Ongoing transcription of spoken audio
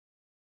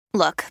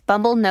Look,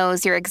 Bumble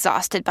knows you're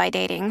exhausted by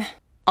dating.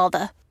 All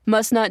the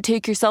must not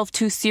take yourself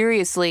too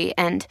seriously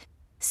and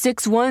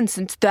 6'1"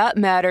 since that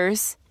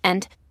matters.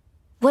 And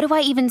what do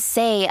I even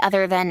say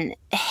other than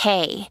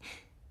hey?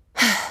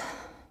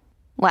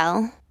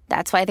 Well,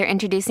 that's why they're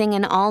introducing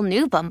an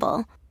all-new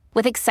Bumble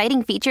with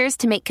exciting features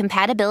to make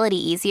compatibility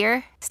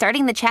easier,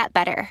 starting the chat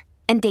better,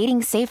 and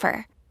dating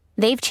safer.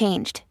 They've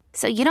changed,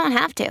 so you don't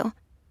have to.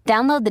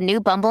 Download the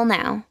new Bumble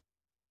now.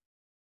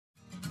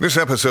 This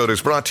episode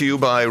is brought to you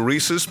by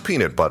Reese's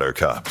Peanut Butter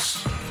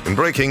Cups. In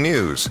breaking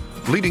news,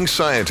 leading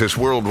scientists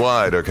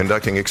worldwide are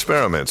conducting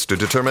experiments to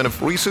determine if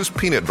Reese's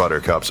Peanut Butter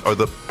Cups are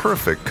the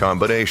perfect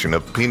combination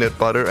of peanut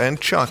butter and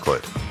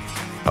chocolate.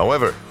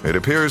 However, it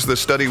appears the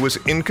study was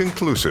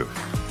inconclusive,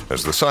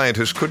 as the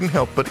scientists couldn't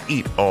help but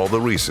eat all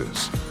the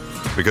Reese's.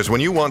 Because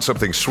when you want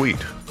something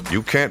sweet,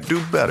 you can't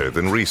do better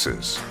than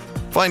Reese's.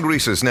 Find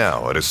Reese's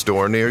now at a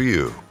store near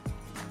you.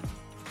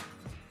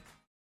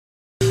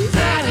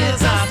 That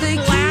is a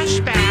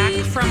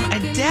flashback from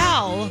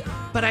Adele,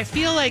 but I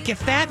feel like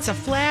if that's a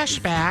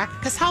flashback,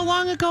 because how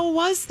long ago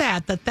was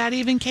that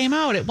even came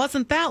out? It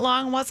wasn't that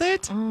long, was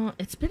it?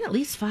 It's been at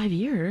least 5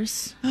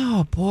 years.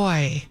 Oh,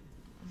 boy.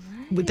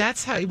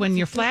 That's how, when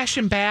you're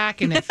flashing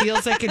back and it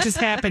feels like it just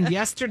happened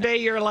yesterday,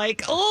 you're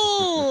like,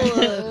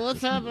 oh,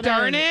 What's happening?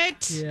 darn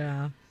it.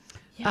 Yeah.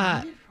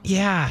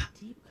 Yeah.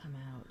 Deep come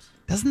out.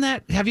 Doesn't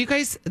that, have you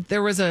guys,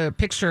 there was a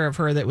picture of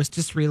her that was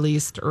just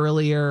released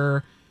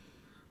earlier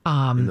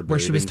where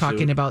she was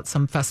talking about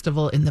some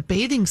festival in the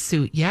bathing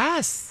suit.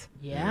 Yes.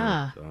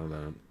 Yeah.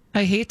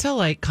 I hate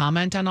to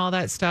comment on all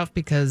that stuff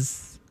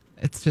because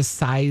it's just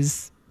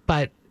size,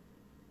 but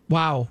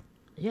wow.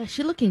 Yeah,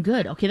 she's looking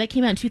good. Okay, that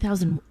came out in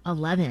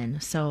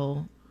 2011,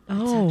 so...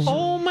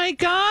 Oh my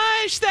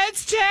gosh,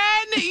 that's 10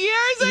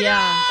 years ago!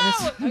 Yeah.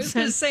 I was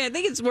going to say, I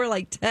think it's more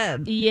like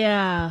 10.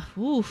 Yeah.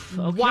 Oof.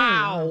 Okay.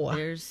 Wow.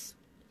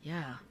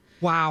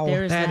 Wow,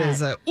 There's that that.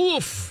 is a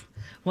oof.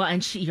 Well,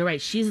 and you're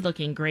right. She's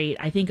looking great.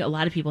 I think a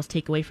lot of people's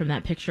takeaway from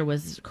that picture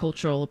was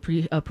cultural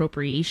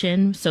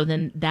appropriation. So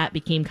then that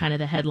became kind of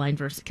the headline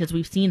verse because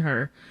we've seen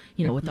her,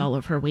 with all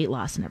of her weight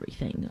loss and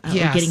everything,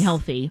 Yes. getting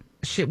healthy.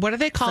 What do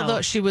they call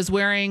those? She was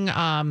wearing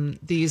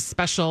these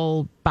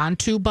special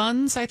Bantu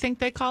buns, I think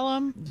they call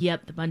them.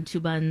 Yep, the Bantu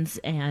buns,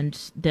 and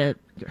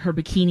her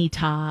bikini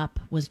top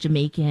was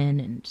Jamaican,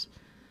 and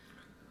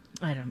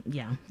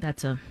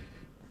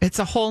It's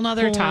a whole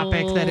nother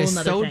topic that is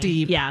so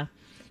deep. Yeah.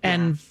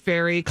 And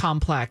very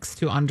complex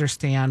to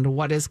understand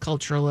what is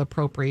cultural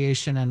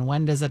appropriation and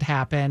when does it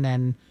happen.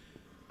 And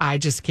I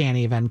just can't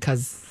even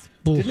because.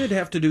 Didn't it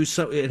have to do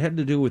it had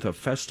to do with a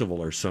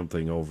festival or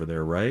something over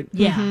there, right?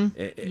 Yeah.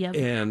 Yep.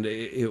 And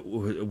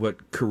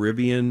what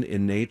Caribbean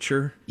in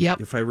nature?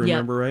 Yep. If I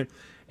remember right.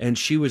 And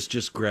she was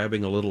just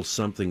grabbing a little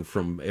something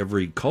from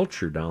every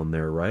culture down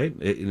there, right?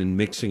 And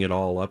mixing it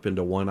all up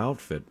into one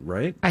outfit,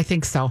 right? I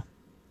think so.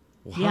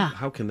 Well,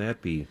 how can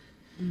that be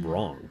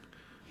wrong?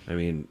 I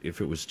mean,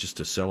 if it was just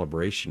a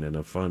celebration and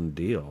a fun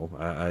deal,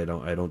 I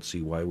don't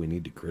see why we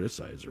need to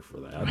criticize her for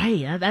that. Right.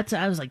 Yeah.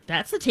 I was like,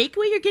 that's the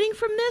takeaway you're getting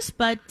from this,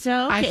 but okay.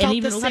 I felt and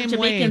even the a lot same of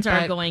Jamaicans way,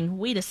 are but- going,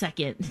 wait a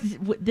second,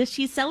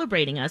 she's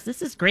celebrating us.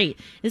 This is great.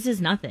 This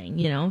is nothing,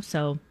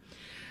 So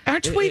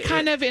Aren't we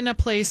kind of in a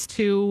place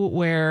too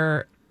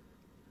where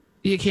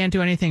you can't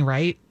do anything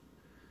right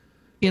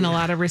in a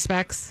lot of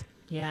respects?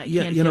 yeah, it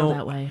can feel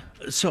that way.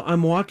 So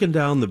I'm walking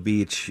down the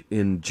beach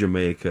in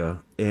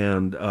Jamaica,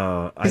 and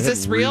Is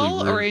this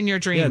real or in your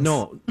dreams? Yeah,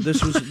 no,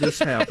 this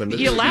happened.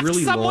 You left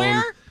really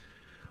somewhere?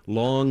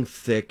 long,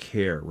 thick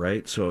hair,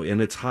 right? So,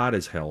 and it's hot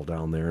as hell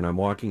down there. And I'm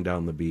walking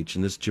down the beach,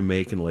 and this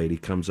Jamaican lady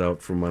comes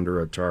out from under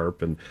a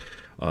tarp, and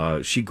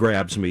she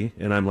grabs me,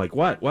 and I'm like,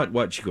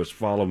 what? She goes,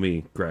 follow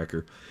me,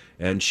 cracker.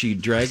 And she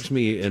drags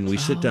me, and we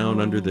sit down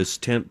under this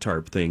tent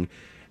tarp thing.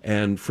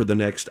 And for the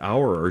next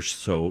hour or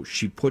so,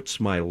 she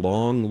puts my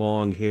long,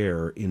 long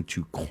hair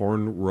into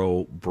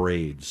cornrow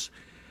braids.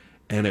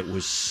 And it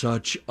was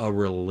such a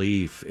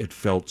relief. It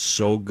felt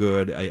so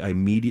good. I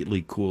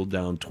immediately cooled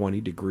down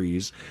 20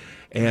 degrees.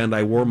 And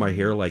I wore my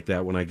hair like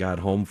that when I got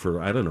home for,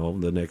 I don't know,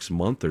 the next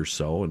month or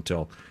so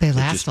until They it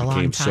last just a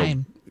long became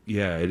time.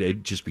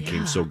 it just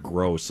became so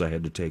gross I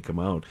had to take them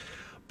out.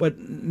 But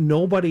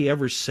nobody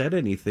ever said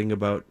anything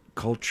about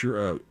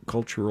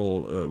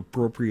cultural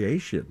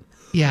appropriation.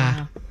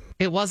 Yeah.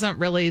 It wasn't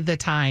really the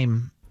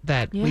time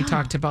that we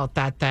talked about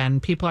that then.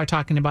 People are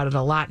talking about it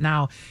a lot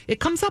now. It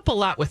comes up a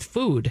lot with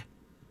food.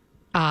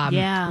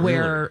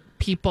 Where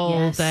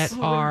people that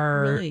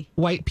are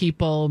white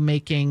people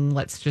making,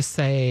 let's just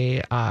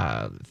say,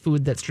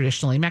 food that's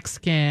traditionally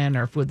Mexican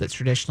or food that's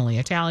traditionally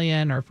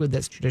Italian or food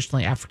that's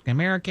traditionally African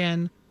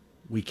American.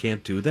 We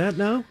can't do that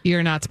now?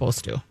 You're not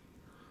supposed to.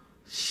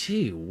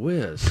 Gee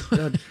whiz.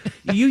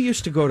 You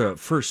used to go to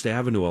First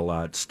Avenue a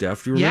lot,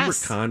 Steph. Do you remember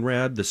Yes.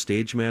 Conrad, the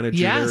stage manager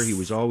Yes. there? He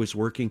was always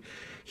working.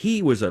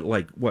 He was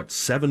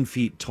 7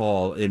 feet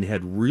tall and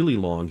had really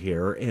long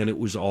hair, and it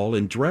was all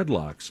in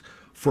dreadlocks.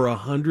 For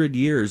 100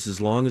 years, as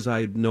long as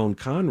I'd known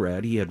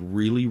Conrad, he had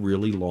really,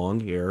 really long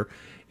hair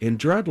in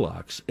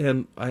dreadlocks,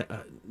 and I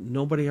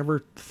nobody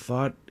ever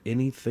thought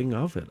anything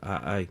of it.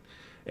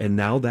 And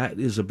now that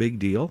is a big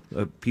deal.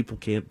 People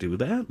can't do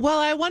that. Well,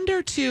 I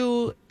wonder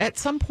too. At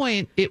some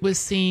point, it was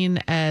seen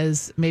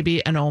as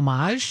maybe an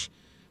homage,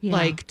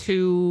 like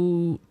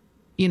to,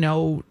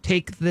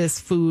 take this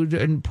food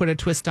and put a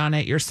twist on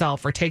it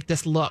yourself, or take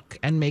this look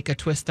and make a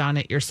twist on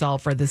it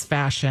yourself, or this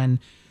fashion.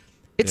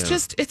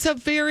 It's a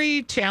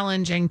very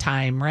challenging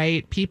time,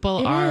 right?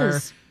 People are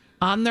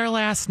on their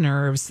last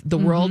nerves. The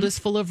world is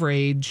full of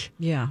rage.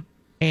 Yeah.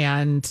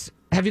 And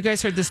have you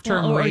guys heard this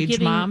term,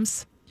 rage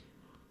moms?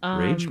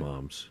 Rage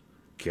moms.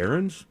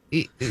 Karens?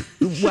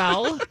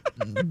 Well,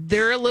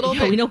 they're a little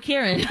bit. We know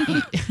Karen.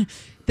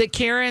 The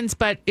Karens,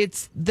 but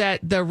it's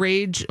that the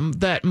rage,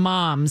 that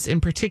moms in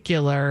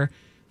particular,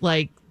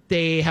 like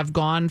they have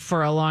gone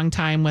for a long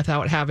time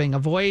without having a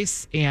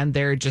voice, and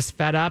they're just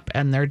fed up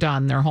and they're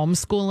done. They're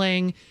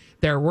homeschooling,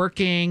 they're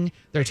working,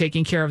 they're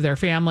taking care of their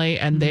family,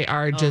 and they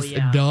are just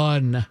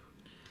done.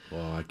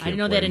 Well, I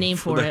know they had a name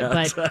for it,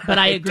 but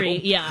I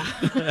agree.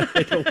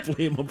 I don't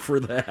blame them for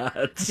that.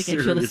 I think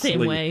I feel the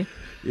same way.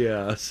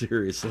 Yeah,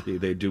 seriously,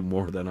 they do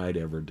more than I'd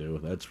ever do.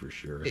 That's for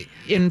sure.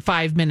 In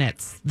 5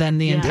 minutes than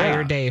the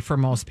entire day for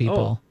most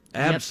people. Oh,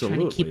 absolutely,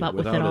 trying to keep up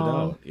with without it a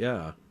all.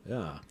 doubt.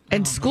 Yeah.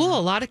 And school,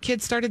 a lot of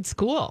kids started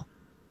school.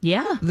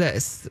 Yeah.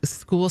 This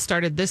school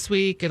started this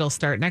week. It'll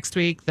start next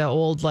week. The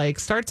old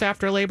starts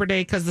after Labor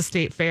Day because the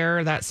state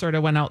fair, that sort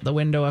of went out the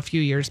window a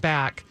few years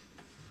back.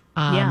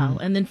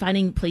 And then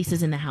finding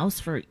places in the house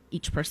for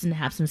each person to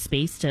have some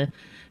space to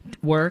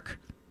work,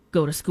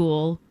 go to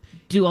school,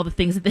 do all the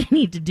things that they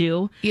need to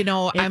do.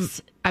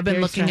 I've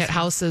been looking at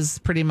houses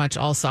pretty much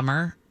all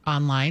summer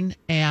online,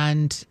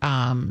 and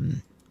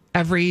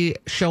every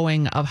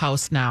showing of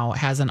house now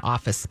has an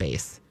office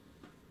space.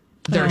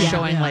 They're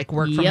showing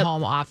work from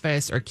home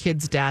office or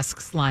kids'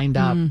 desks lined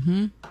up.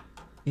 Mm-hmm.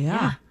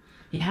 Yeah.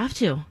 You have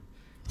to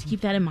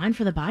keep that in mind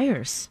for the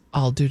buyers.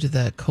 All due to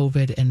the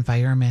COVID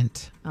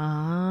environment.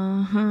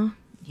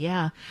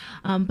 Yeah.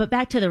 But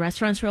back to the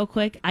restaurants real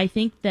quick. I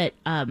think that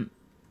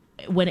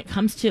when it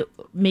comes to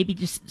maybe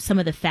just some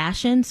of the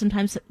fashion,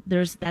 sometimes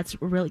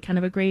that's really kind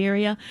of a gray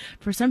area.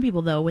 For some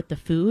people, though, with the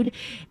food,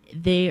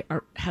 they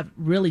have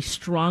really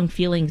strong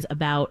feelings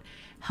about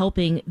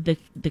helping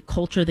the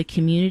culture, the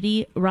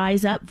community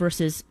rise up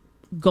versus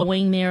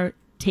going there,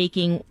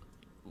 taking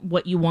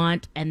what you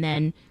want, and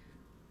then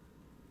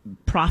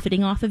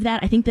profiting off of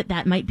that. I think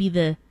that might be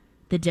the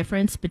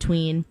difference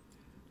between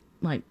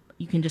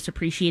you can just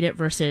appreciate it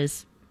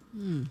versus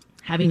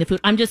having the food.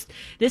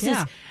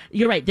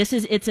 You're right.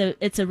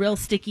 It's a real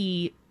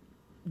sticky,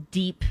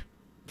 deep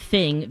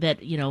thing that,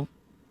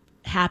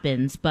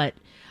 happens, but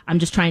I'm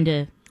just trying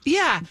to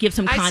give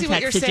some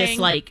context to saying.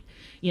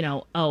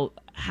 Just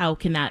how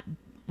can that,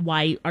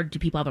 do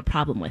people have a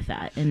problem with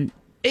that? And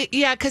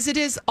because it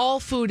is all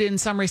food in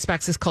some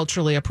respects is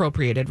culturally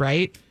appropriated,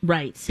 right?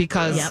 Right.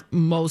 Because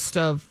most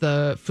of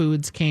the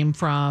foods came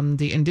from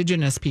the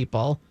indigenous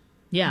people.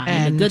 Yeah,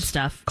 and the good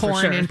stuff.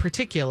 Corn in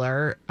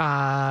particular,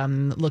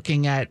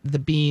 looking at the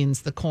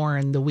beans, the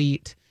corn, the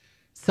wheat.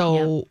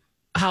 So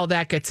how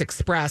that gets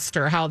expressed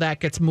or how that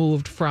gets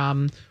moved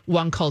from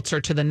one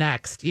culture to the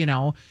next, in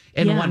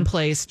one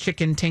place,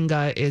 chicken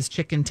tinga is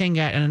chicken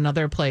tinga, and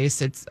another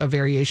place, it's a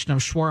variation of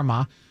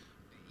shawarma.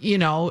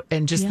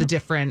 And just the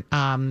different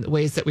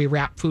ways that we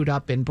wrap food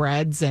up in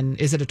breads. And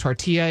is it a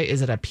tortilla?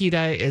 Is it a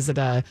pita? Is it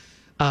a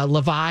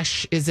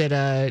lavash? Is it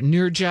a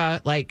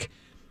nurja?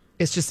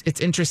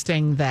 It's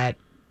interesting that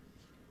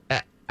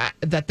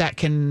that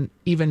can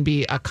even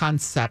be a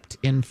concept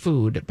in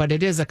food, but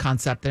it is a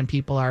concept and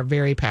people are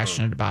very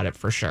passionate about it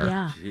for sure.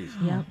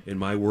 Yeah. In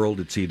my world,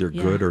 it's either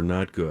good or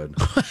not good.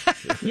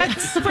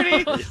 It's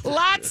a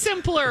lot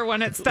simpler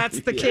when that's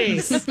the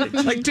case.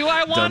 Do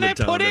I want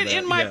to put it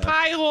in my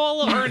pie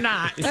hole or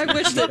not? I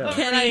wish that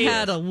Kenny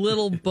had a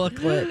little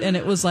booklet and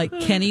it was like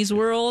Kenny's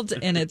World,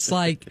 and it's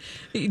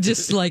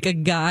just like a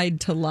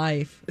guide to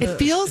life. It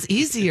feels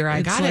easier,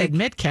 I gotta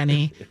admit,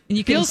 Kenny. And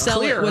you can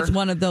sell it with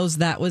one of those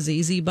 "that was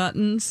easy"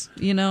 buttons,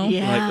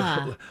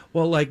 Yeah.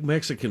 Like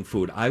Mexican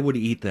food, I would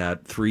eat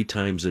that 3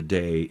 times a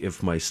day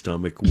if my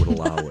stomach would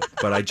allow it.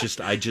 But I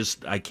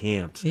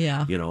can't.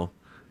 Yeah.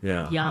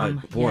 Yeah.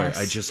 Yum.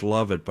 I just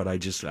love it, but I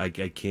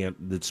can't.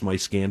 It's my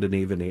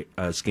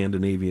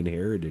Scandinavian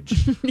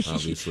heritage,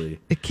 obviously.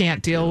 It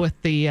can't deal with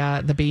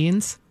the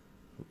beans,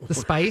 the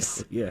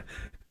spice. Yeah.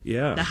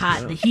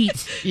 The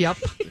heat. Yep.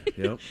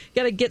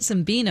 Got to get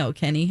some Beano,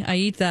 Kenny. I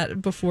eat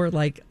that before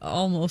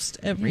almost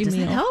every meal. Does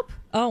that help?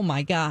 Oh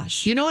my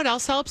gosh. You know what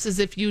else helps is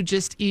if you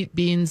just eat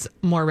beans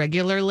more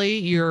regularly,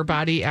 your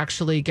body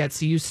actually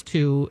gets used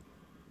to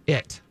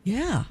it.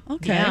 Yeah.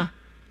 Okay. Yeah.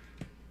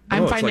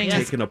 I'm it's finding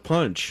like taking a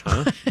punch,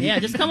 huh? Yeah,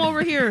 just come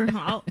over here.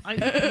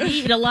 I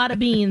eat a lot of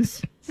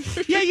beans.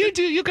 Yeah, you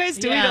do. You guys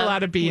do eat a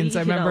lot of beans.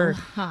 I remember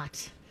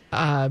hot.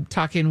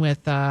 Talking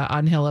with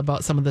Anhil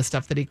about some of the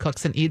stuff that he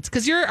cooks and eats.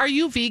 Because are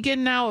you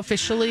vegan now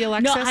officially,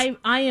 Alexis? No,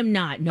 I am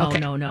not. No, okay.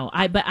 no.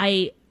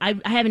 I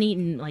haven't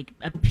eaten like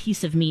a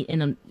piece of meat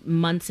in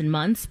months and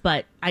months.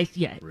 But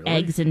Really?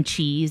 eggs and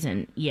cheese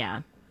and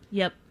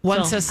Yep.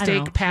 Once So, a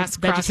steak pass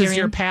crosses vegetarian.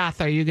 your path,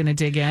 are you going to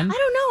dig in? I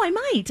don't know. I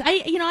might.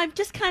 I've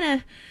just kind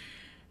of.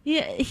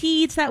 Yeah,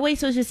 he eats that way,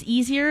 so it's just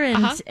easier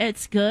and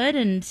it's good.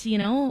 And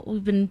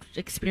we've been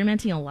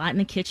experimenting a lot in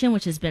the kitchen,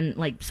 which has been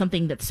like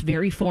something that's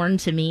very foreign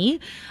to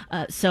me.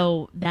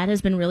 So that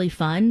has been really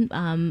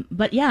fun.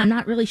 But yeah, I'm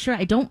not really sure.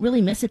 I don't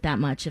really miss it that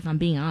much, if I'm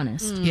being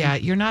honest. Yeah,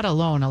 you're not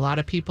alone. A lot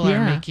of people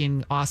are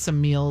making awesome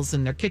meals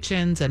in their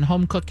kitchens and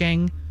home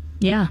cooking.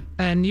 Yeah.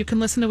 And you can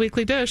listen to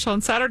Weekly Dish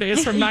on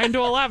Saturdays from 9 to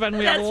 11.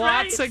 We have That's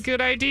lots right. of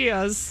good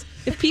ideas.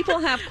 If people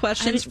have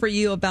questions for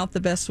you about the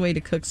best way to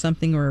cook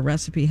something or a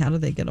recipe, how do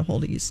they get a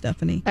hold of you,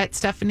 Stephanie? At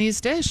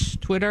Stephanie's Dish,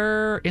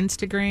 Twitter,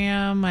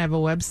 Instagram. I have a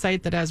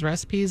website that has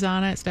recipes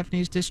on it,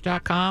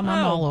 stephaniesdish.com.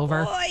 I'm all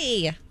over.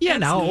 Boy, You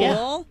know.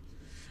 cool.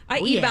 I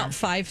eat about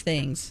 5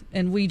 things,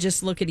 and we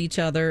just look at each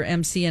other,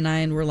 MC and I,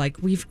 and we're like,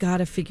 we've got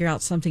to figure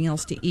out something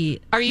else to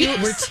eat. Are you?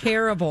 We're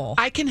terrible.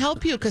 I can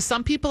help you because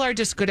some people are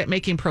just good at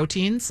making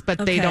proteins,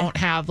 but they don't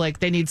have,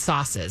 they need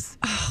sauces.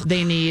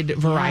 They need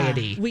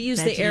variety. We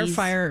use the air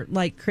fryer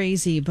like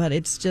crazy, but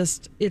it's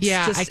just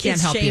I can't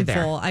help shameful. you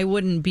there. I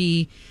wouldn't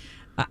be,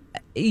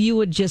 you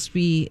would just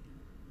be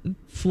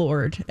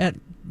floored at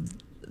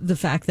the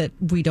fact that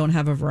we don't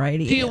have a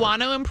variety. Do you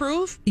want to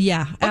improve?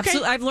 Yeah,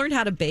 absolutely. I've learned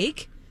how to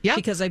bake. Yeah,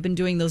 because I've been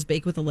doing those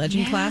Bake with a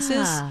Legend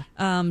classes.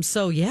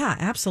 So yeah,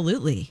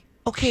 absolutely.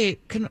 Okay,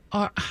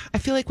 I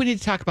feel like we need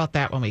to talk about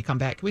that when we come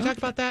back. Can we talk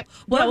about that?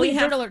 Well, we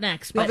have Dirt Alert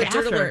next. But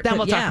Dirt Alert. Then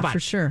we'll talk about for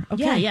it. sure.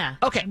 Okay. Yeah.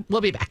 Okay,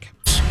 we'll be back.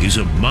 Is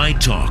a My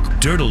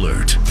Talk Dirt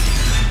Alert.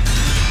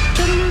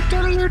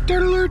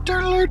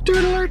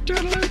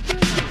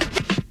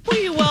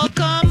 We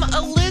welcome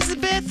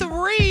Elizabeth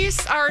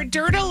Reese, our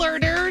Dirt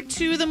Alerter,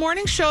 to the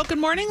morning show. Good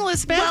morning,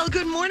 Elizabeth. Well,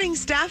 good morning,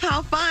 Steph.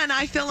 How fun.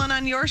 I fill in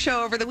on your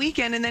show over the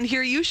weekend, and then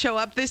here you show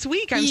up this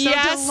week. I'm so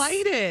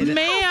delighted.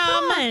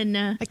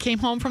 Ma'am. I came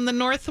home from the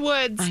North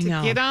Woods to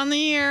get on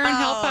the air and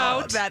help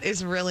out. That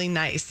is really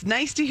nice.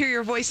 Nice to hear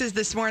your voices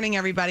this morning,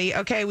 everybody.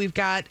 Okay, we've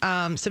got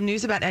some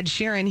news about Ed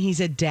Sheeran. He's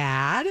a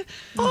dad.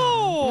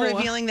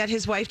 Revealing that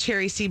his wife,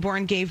 Cherry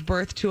Seaborn, gave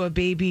birth to a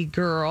baby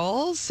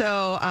girl.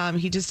 So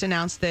he just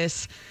announced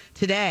this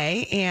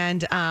today,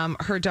 and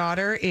her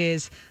daughter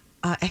is,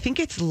 I think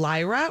it's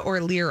Lyra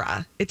or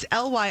Lyra. It's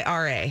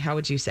Lyra. How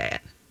would you say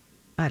it?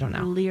 I don't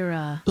know.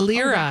 Lyra.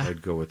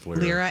 I'd go with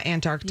Lyra. Lyra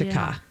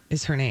Antarctica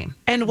is her name.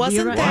 And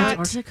wasn't Lyra that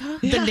Antarctica?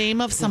 the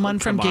name of someone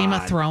from Game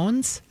of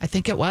Thrones? I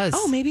think it was.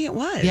 Oh, maybe it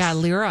was. Yeah,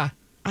 Lyra.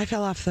 I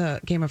fell off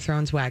the Game of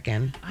Thrones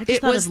wagon. I just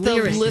It thought was of the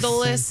lyrics.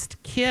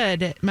 littlest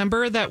kid.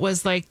 Remember that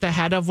was like the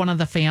head of one of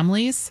the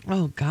families?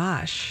 Oh,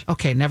 gosh.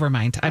 Okay, never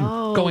mind. I'm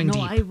going no,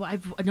 deep.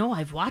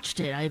 I've watched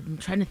it. I'm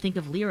trying to think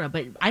of Lyra,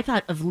 but I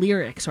thought of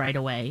lyrics right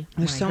away.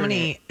 There's so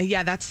many.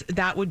 Yeah,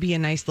 that would be a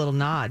nice little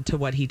nod to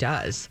what he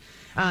does.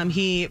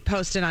 He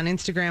posted on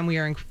Instagram, "We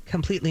are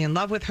completely in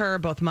love with her.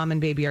 Both mom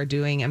and baby are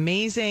doing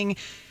amazing.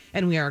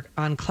 And we are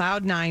on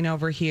cloud 9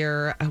 over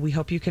here. We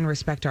hope you can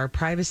respect our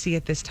privacy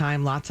at this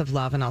time. Lots of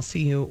love, and I'll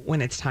see you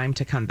when it's time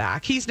to come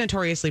back." He's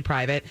notoriously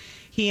private.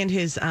 He and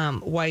his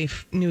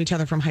wife knew each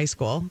other from high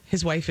school.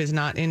 His wife is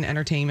not in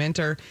entertainment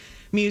or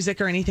music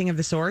or anything of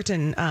the sort,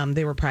 and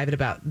they were private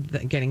about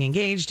getting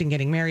engaged and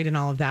getting married and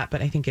all of that.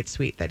 But I think it's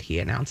sweet that he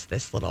announced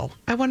this little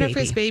I wonder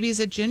baby. if his baby's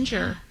a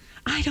ginger.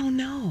 I don't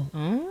know.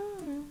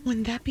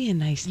 Wouldn't that be a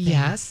nice thing?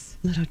 Yes.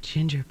 Little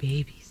ginger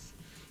babies.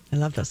 I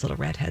love those little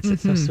redheads.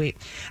 It's so sweet.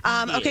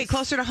 Okay,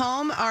 closer to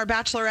home, our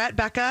bachelorette,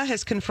 Becca,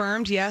 has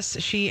confirmed, yes,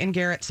 she and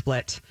Garrett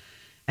split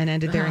and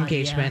ended their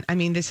engagement. Yeah. I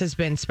mean, this has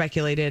been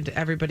speculated.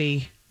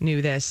 Everybody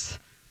knew this.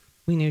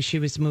 We knew she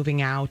was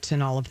moving out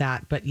and all of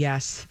that. But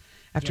yes,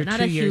 after not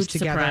 2 a years huge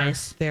together,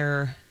 surprise.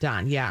 they're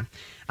done. Yeah.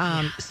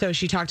 So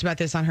she talked about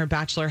this on her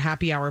Bachelor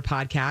Happy Hour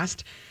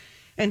podcast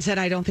and said,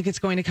 "I don't think it's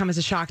going to come as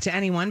a shock to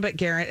anyone, but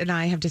Garrett and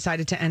I have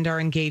decided to end our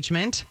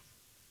engagement.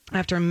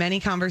 After many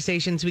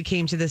conversations, we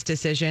came to this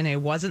decision. It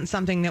wasn't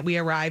something that we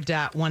arrived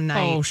at one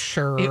night. Oh,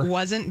 sure. It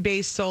wasn't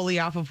based solely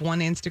off of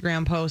one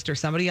Instagram post or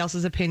somebody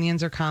else's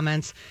opinions or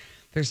comments.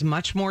 There's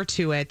much more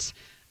to it.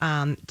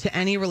 To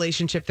any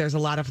relationship, there's a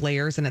lot of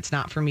layers, and it's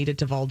not for me to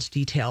divulge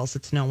details.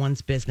 It's no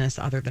one's business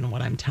other than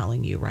what I'm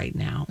telling you right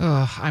now."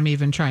 Oh, I'm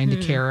even trying to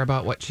care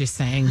about what she's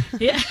saying.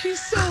 Yeah.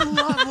 She's so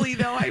lovely,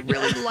 though. I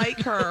really like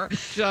her.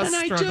 Just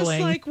I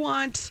struggling. just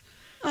want...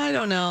 I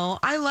don't know.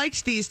 I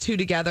liked these two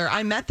together.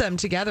 I met them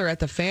together at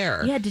the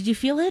fair. Yeah, did you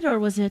feel it or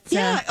was it?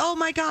 Yeah. Oh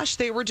my gosh.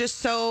 They were just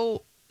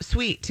so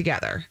sweet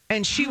together.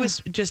 And she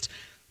was just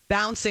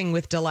bouncing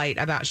with delight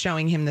about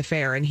showing him the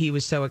fair. And he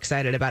was so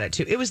excited about it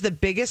too. It was the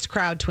biggest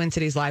crowd Twin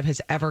Cities Live has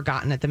ever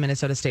gotten at the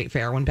Minnesota State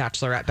Fair when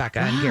Bachelorette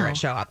Becca and Garrett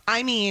show up.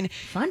 I mean,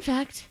 Fun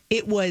fact.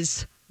 it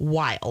was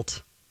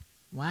wild.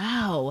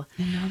 Wow.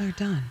 And now they're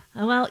done.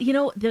 Well,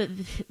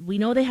 we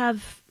know they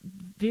have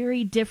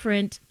very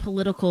different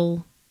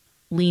political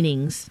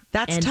leanings.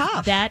 That's and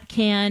tough. That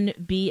can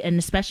be, and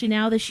especially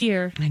now this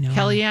year. I know.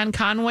 Kellyanne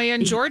Conway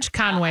and George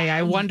Conway.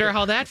 I wonder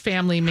how that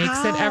family makes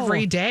it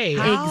every day.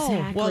 How?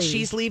 Exactly. Well,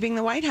 she's leaving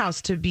the White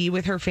House to be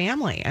with her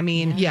family. I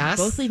mean, Yes.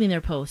 Both leaving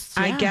their posts.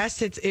 I Yeah.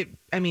 guess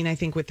I mean, I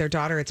think with their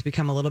daughter, it's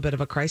become a little bit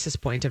of a crisis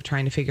point of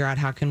trying to figure out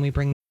how can we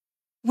bring.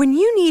 When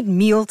you need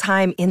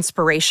mealtime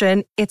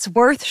inspiration, it's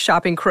worth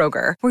shopping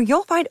Kroger, where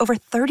you'll find over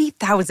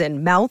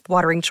 30,000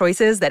 mouth-watering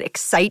choices that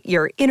excite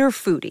your inner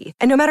foodie.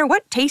 And no matter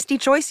what tasty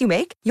choice you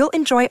make, you'll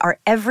enjoy our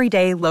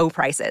everyday low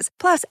prices,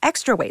 plus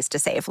extra ways to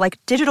save, like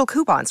digital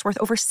coupons worth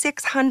over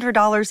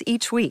 $600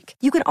 each week.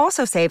 You can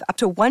also save up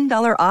to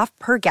 $1 off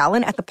per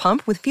gallon at the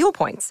pump with fuel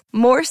points.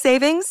 More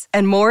savings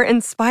and more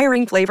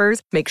inspiring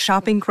flavors make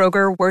shopping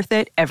Kroger worth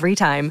it every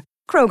time.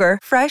 Kroger,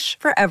 fresh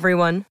for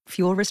everyone.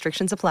 Fuel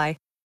restrictions apply.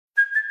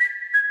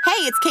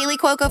 Hey, it's Kaylee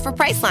Cuoco for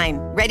Priceline.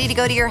 Ready to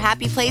go to your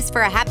happy place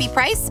for a happy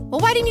price? Well,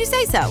 why didn't you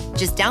say so?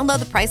 Just download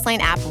the Priceline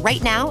app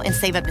right now and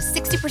save up to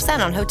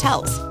 60% on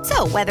hotels.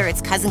 So whether it's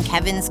Cousin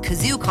Kevin's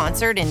Kazoo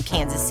Concert in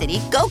Kansas City,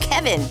 go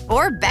Kevin,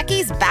 or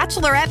Becky's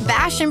Bachelorette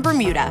Bash in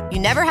Bermuda, you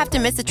never have to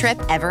miss a trip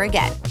ever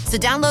again. So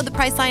download the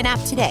Priceline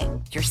app today.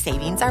 Your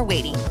savings are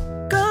waiting.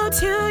 Go to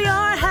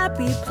your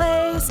happy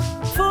place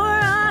for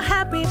a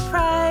happy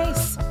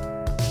price.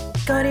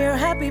 Go to your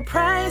happy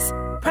price,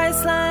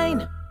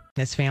 Priceline.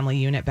 This family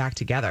unit back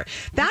together.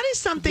 That is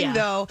something,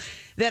 though,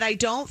 that I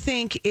don't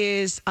think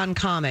is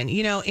uncommon.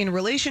 You know, in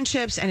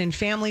relationships and in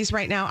families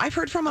right now, I've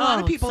heard from a lot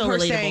of people who are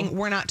saying,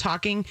 we're not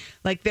talking.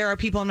 Like, there are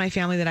people in my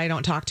family that I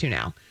don't talk to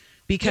now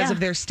because of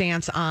their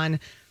stance on,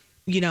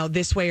 you know,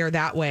 this way or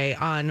that way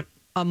on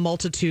a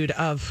multitude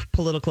of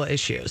political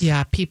issues.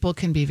 Yeah, people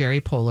can be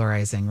very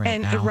polarizing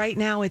right now. And right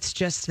now, it's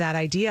just that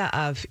idea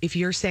of, if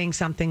you're saying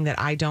something that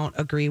I don't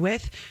agree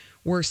with,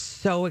 we're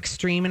so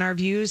extreme in our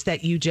views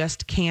that you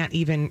just can't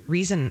even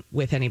reason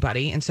with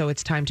anybody. And so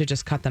it's time to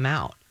just cut them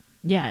out.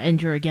 Yeah, and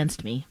you're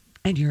against me.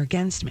 And you're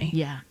against me.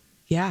 Yeah.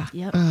 Yeah.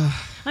 Yep.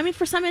 I mean,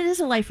 for some, it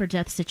is a life or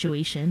death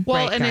situation.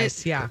 Well, right, and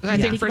guys? I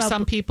think for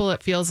some people,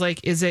 it feels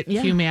like, is it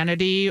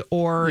humanity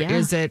or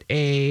is it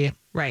a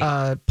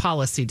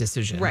policy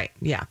decision? Right.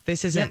 Yeah.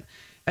 This isn't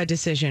a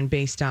decision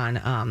based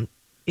on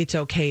it's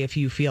okay if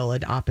you feel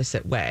an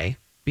opposite way.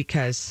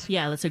 Because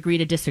let's agree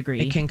to disagree.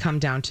 It can come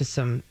down to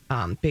some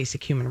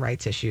basic human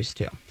rights issues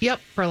too. Yep,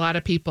 for a lot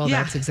of people,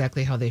 that's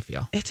exactly how they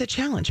feel. It's a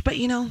challenge, but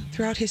you know,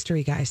 throughout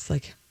history, guys,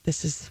 like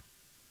this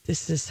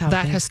is how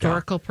that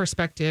historical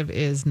perspective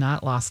is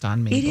not lost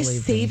on me. It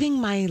is saving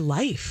my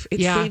life.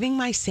 It's saving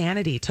my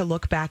sanity to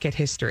look back at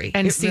history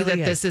and see that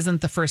this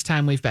isn't the first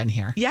time we've been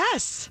here.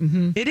 Yes,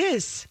 it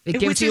is. It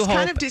gives which you is hope.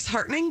 kind of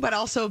disheartening, but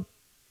also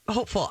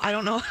hopeful. I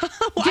don't know.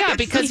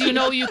 Because you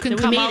know you can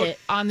come out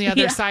on the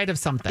other side of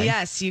something.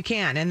 Yes, you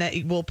can, and that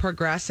will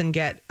progress and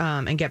get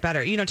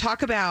better. You know,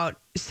 talk about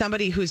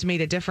somebody who's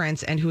made a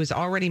difference and who is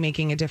already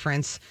making a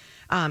difference.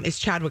 Is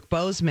Chadwick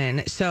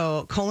Boseman.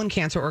 So colon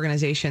cancer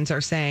organizations are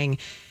saying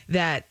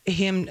that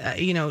him,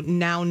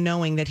 now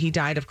knowing that he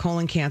died of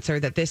colon cancer,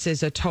 that this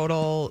is a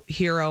total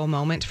hero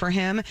moment for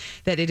him,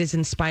 that it is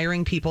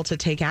inspiring people to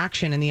take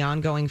action in the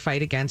ongoing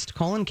fight against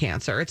colon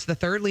cancer. It's the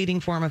third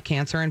leading form of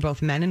cancer in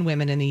both men and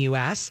women in the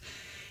U.S.,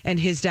 and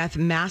his death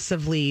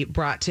massively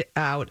brought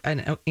out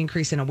an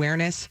increase in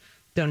awareness,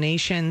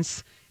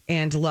 donations,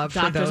 and love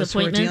for those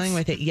who are dealing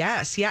with it.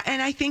 Yes. Yeah.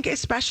 And I think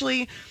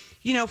especially,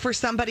 for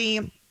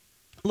somebody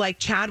like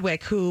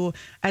Chadwick, who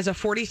as a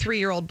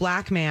 43-year-old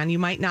black man, you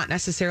might not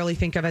necessarily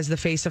think of as the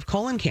face of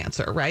colon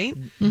cancer, right?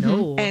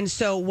 No. And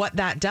so what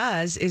that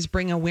does is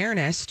bring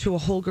awareness to a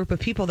whole group of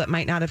people that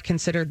might not have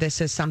considered this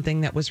as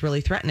something that was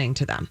really threatening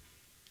to them.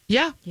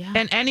 Yeah.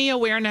 And any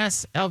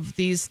awareness of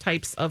these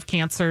types of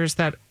cancers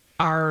that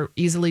are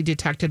easily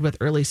detected with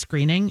early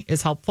screening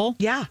is helpful.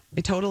 Yeah,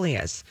 it totally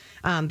is.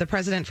 The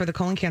president for the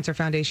Colon Cancer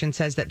Foundation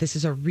says that this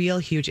is a real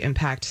huge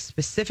impact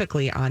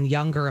specifically on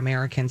younger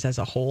Americans as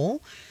a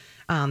whole.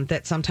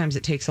 That sometimes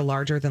it takes a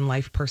larger than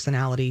life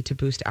personality to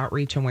boost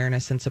outreach,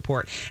 awareness, and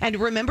support. And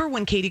remember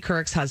when Katie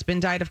Couric's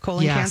husband died of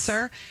colon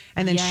cancer,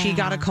 and then she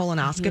got a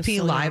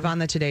colonoscopy live on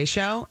the Today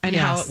Show, and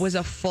how it was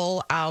a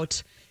full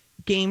out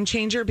game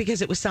changer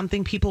because it was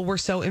something people were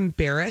so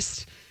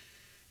embarrassed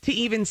to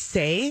even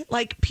say.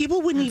 Like,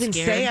 people wouldn't even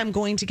say, I'm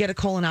going to get a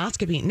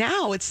colonoscopy.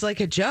 Now it's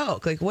like a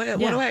joke. Like, what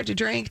do I have to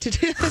drink to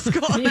do this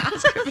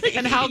colonoscopy?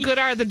 And how good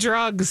are the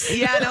drugs?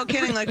 Yeah, no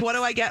kidding. Like, what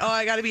do I get? Oh,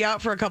 I got to be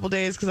out for a couple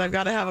days because I've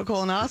got to have a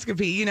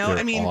colonoscopy.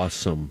 They're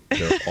awesome.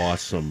 They're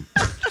awesome.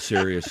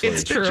 Seriously.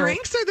 It's true. The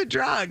drinks or the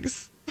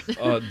drugs?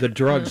 The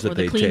drugs that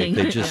they take.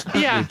 They just...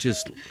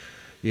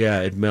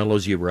 Yeah, it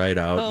mellows you right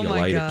out. Oh, you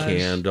light a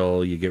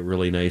candle, you get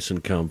really nice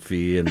and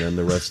comfy, and then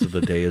the rest of the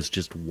day is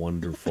just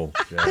wonderful.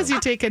 Because you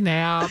take a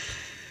nap.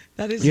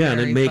 That is and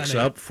it makes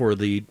up for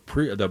the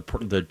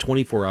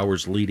 24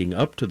 hours leading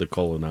up to the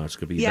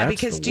colonoscopy. Yeah,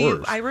 that's because the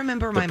worst. I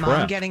remember my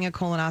mom getting a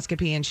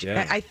colonoscopy,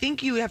 and I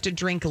think you have to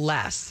drink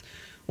less.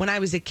 When I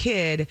was a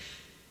kid,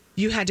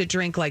 you had to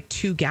drink like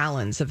 2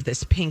 gallons of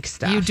this pink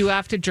stuff. You do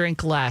have to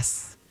drink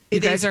less. You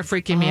guys are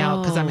freaking me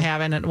out because I'm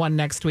having one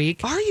next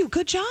week. Are you?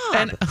 Good job.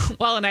 And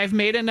I've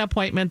made an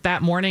appointment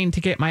that morning to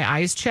get my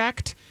eyes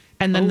checked,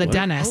 and then the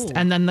dentist,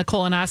 and then the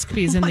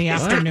colonoscopies in the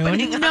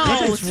afternoon. No,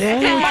 what's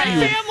wrong with my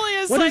you? family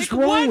is What like, is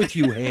wrong with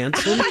you,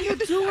 Hanson? What are you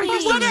doing?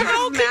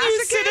 How can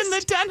you sit in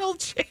the dental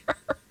chair?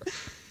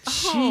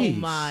 Oh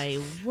my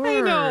word!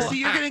 I know. So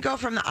you're going to go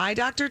from the eye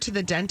doctor to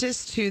the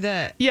dentist to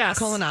the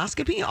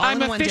colonoscopy all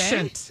I'm in one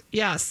efficient. day?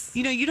 Yes.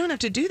 You know, you don't have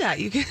to do that.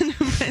 You can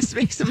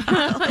space them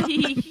out.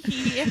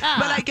 Yeah.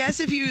 But I guess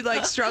if you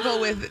struggle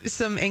with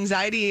some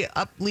anxiety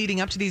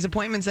leading up to these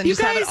appointments, then You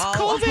just guys, have it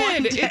all on one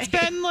COVID. day. It's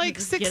been like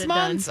Just 6 get it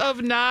months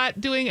of not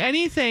doing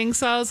anything.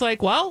 So I was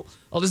like, well,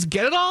 I'll just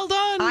get it all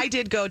done. I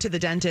did go to the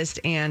dentist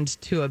and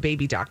to a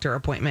baby doctor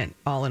appointment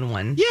all in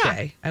one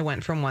day. I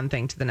went from one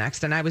thing to the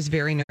next, and I was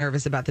very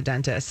nervous about the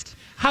dentist.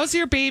 How's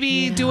your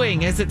baby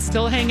doing? Is it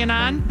still hanging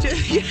on?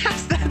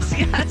 Yes.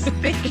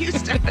 Thank you,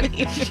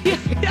 Stephanie.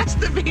 Yes,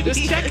 the baby.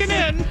 Just checking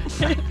in.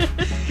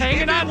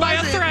 Hanging on by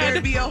a thread.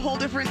 There'd be a whole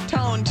different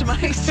tone to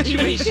my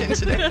situation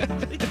today.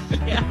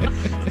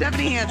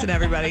 Stephanie Hansen,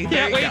 everybody.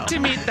 Can't wait to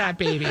meet that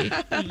baby.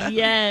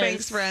 Yes.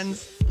 Thanks,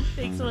 friends.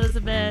 Thanks,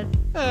 Elizabeth.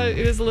 It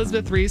is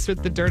Elizabeth Reese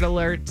with the Dirt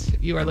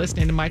Alert. You are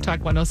listening to My Talk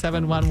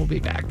 107.1. We'll be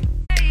back.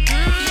 We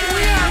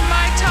are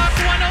My Talk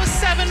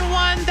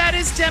 107.1. That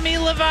is Demi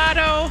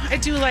Lovato. I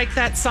do like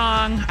that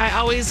song. I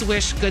always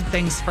wish good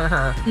things for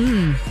her.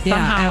 Yeah,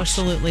 Somehow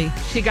absolutely.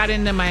 She got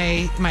into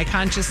my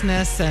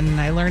consciousness, and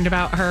I learned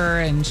about her,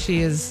 and she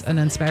is an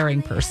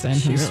inspiring person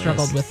who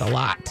struggled with a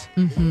lot.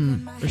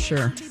 For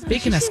sure.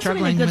 Speaking of She's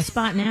struggling in a good with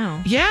spot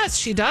now. Yes,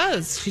 she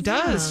does. She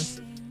does.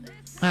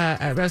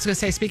 I was going to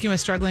say, speaking of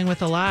struggling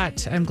with a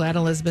lot, I'm glad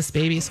Elizabeth's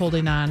baby's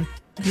holding on.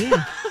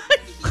 Yeah.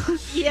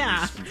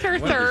 Yeah. Her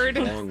third.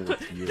 What is wrong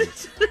with you?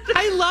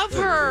 I love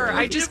her.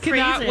 I just You're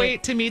cannot crazy.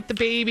 wait to meet the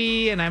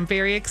baby, and I'm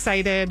very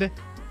excited.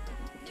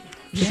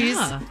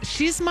 Yeah.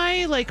 She's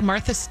my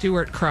Martha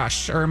Stewart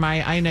crush, or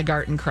my Ina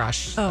Garten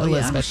crush. Oh,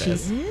 Elizabeth yeah.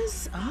 is. She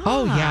is?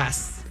 Oh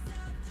yes,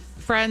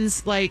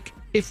 friends.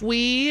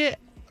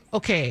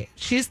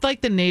 She's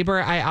like the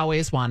neighbor I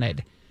always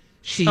wanted.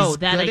 She's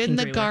that I good can in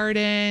the agree with.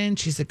 garden.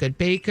 She's a good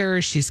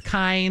baker. She's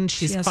kind.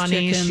 She's She has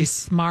funny. chickens. She's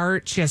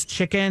smart. She has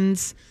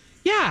chickens.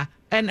 Yeah.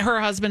 And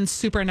her husband's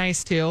super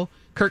nice too.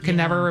 Kurt can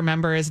never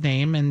remember his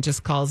name and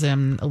just calls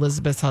him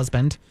Elizabeth's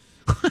husband.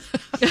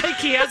 Like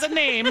he has a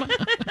name.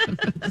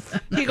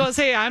 He goes,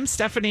 "Hey, I'm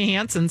Stephanie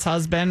Hansen's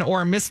husband,"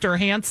 or Mr.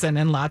 Hansen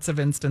in lots of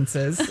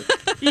instances.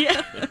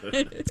 Yeah.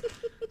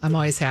 I'm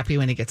always happy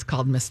when he gets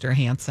called Mr.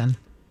 Hansen.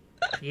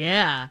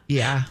 Yeah.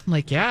 Yeah. I'm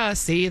like, yeah,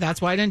 see,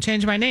 that's why I didn't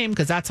change my name,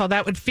 because that's how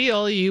that would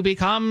feel. You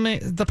become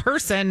the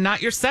person,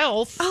 not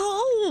yourself.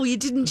 Oh, you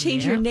didn't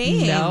change your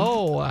name.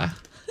 No.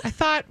 I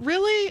thought,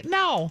 really?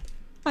 No.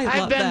 I I've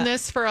love been that.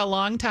 this for a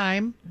long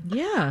time.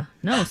 Yeah.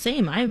 No,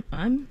 same.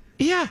 I'm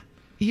Yeah.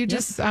 You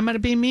just, I'm going to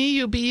be me,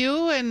 you be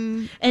you.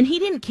 And he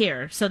didn't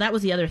care. So that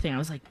was the other thing. I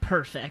was like,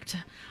 perfect.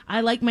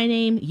 I like my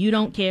name. You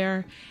don't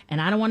care. And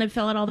I don't want to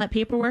fill out all that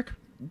paperwork.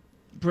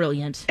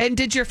 Brilliant. And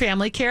did your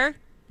family care?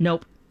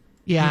 Nope.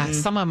 Yeah.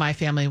 Some of my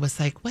family was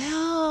like,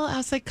 well, I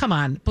was like, come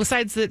on.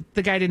 Besides, the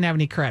guy didn't have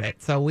any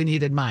credit, so we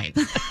needed mine.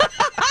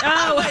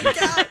 Oh, my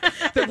God.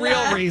 The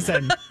real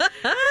reason.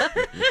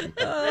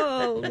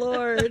 Oh,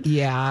 Lord.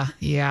 Yeah.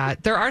 Yeah.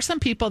 There are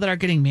some people that are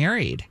getting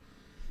married.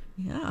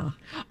 Yeah.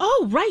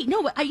 Oh, right.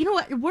 No, but you know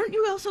what? Weren't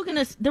you also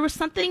going to... There was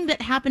something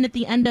that happened at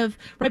the end of...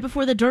 Right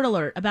before the Dirt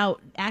Alert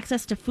about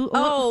access to food.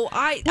 Oh, What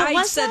I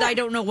was said that? I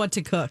don't know what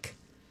to cook.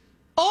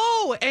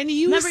 Oh, and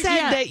you Remember- said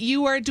yeah. that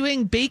you are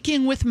doing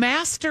baking with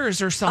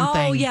masters or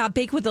something. Oh, yeah.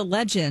 Bake with a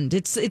Legend.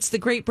 It's the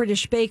Great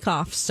British Bake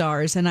Off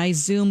stars, and I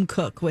Zoom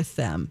cook with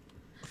them.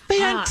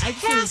 Fantastic.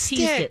 I just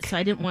teased it, so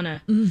I didn't want to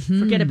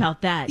forget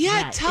about that.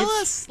 Yeah, yet. tell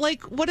It's- us,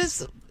 like, what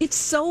is... It's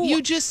so...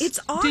 it's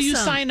awesome. Do you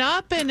sign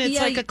up and it's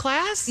Yeah, like a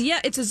class? Yeah,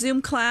 it's a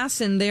Zoom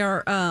class, and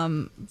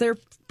they're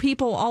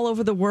people all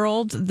over the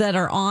world that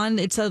are on.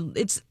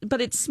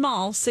 But it's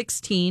small.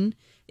 16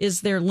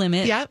 is their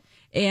limit. Yep.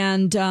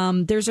 And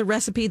there's a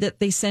recipe that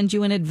they send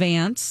you in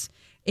advance,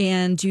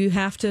 and you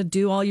have to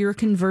do all your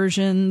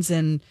conversions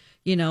and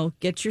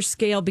get your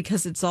scale,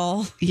 because it's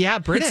all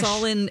British. It's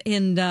all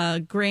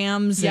in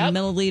grams Yep. and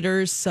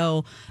milliliters,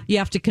 so you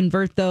have to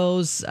convert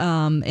those,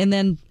 and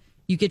then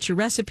you get your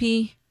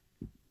recipe.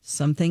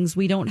 Some things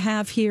we don't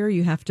have here.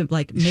 You have to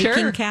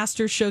making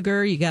castor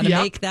sugar. You got to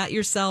make that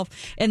yourself.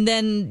 And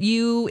then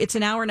it's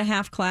an hour and a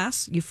half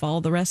class. You follow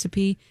the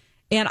recipe.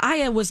 And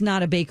I was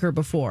not a baker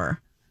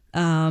before.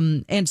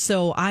 And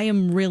so I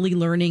am really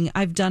learning.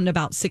 I've done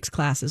about 6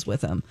 classes with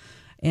them.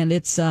 And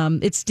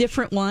it's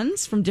different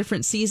ones from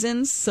different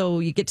seasons. So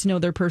you get to know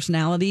their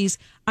personalities.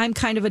 I'm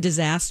kind of a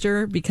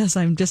disaster because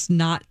I'm just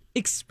not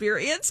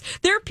experienced.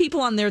 There are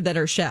people on there that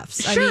are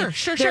chefs. Sure.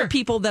 There are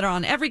people that are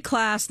on every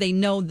class. They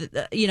know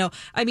that,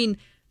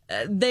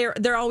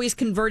 they're always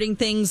converting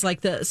things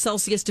like the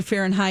Celsius to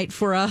Fahrenheit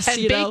for us.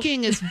 And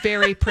baking is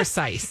very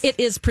precise. It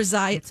is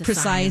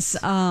precise.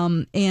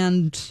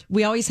 And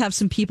we always have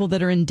some people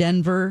that are in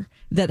Denver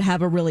that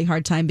have a really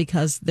hard time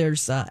because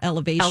there's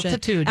elevation.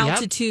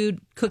 Altitude,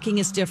 Cooking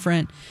is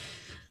different.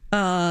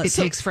 It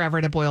takes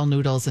forever to boil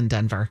noodles in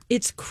Denver.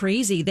 It's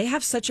crazy. They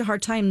have such a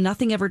hard time.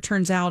 Nothing ever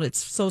turns out.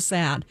 It's so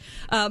sad.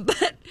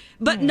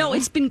 But no,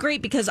 it's been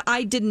great because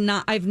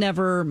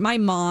my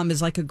mom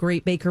is like a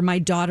great baker. My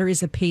daughter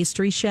is a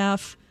pastry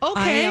chef. Okay.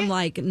 I am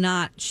like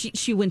not,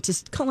 she went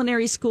to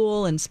culinary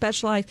school and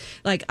specialized.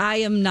 Like I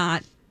am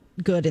not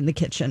good in the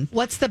kitchen.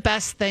 What's the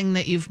best thing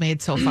that you've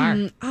made so far?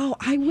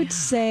 I would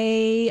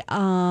say,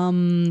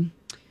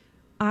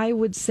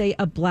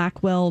 a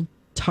Blackwell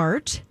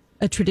tart.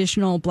 A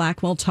traditional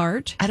Blackwell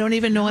tart. I don't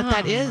even know what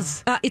that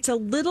is. It's a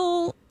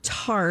little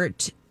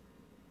tart,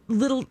 a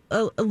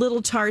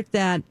little tart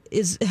that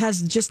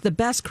has just the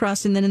best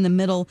crust, and then in the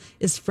middle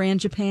is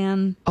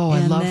frangipan. Oh,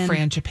 I love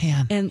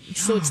frangipan. And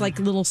so it's like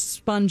a little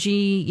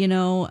spongy,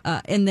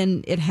 and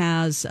then it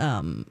has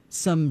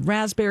some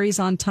raspberries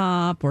on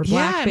top or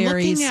blackberries. Yeah, I'm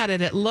looking at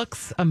it. It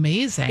looks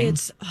amazing.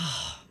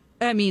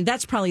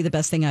 That's probably the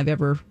best thing I've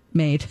ever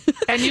made.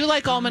 And you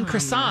like almond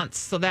croissants,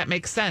 so that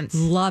makes sense.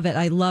 Love it.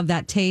 I love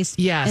that taste.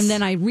 Yes. And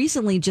then I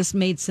recently just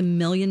made some $1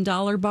 Million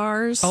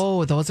bars.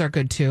 Oh, those are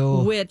good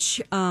too.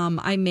 Which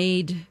I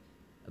made,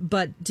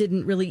 but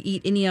didn't really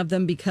eat any of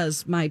them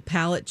because my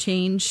palate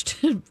changed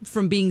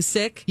from being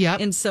sick.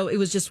 Yep. And so it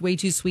was just way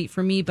too sweet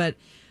for me. But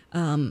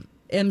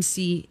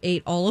MC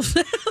ate all of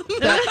them.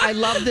 I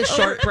love the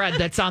shortbread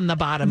that's on the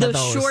bottom of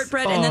those. The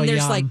shortbread, and then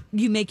there's yum.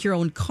 you make your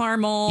own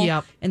caramel.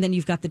 Yep. And then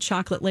you've got the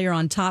chocolate layer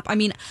on top. I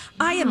mean,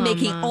 I am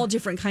making all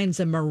different kinds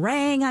of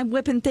meringue. I'm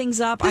whipping things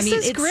up. This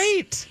is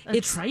great.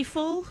 It's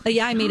trifle?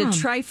 Yeah, I made a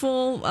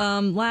trifle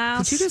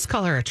last. Did you just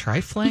call her a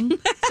trifling?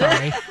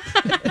 Sorry.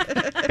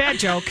 Bad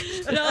joke.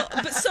 No,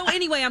 but so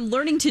anyway, I'm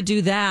learning to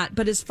do that.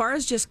 But as far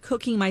as just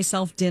cooking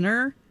myself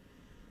dinner,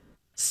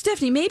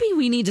 Stephanie, maybe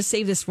we need to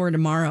save this for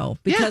tomorrow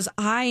because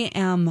I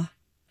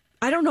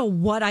don't know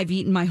what I've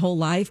eaten my whole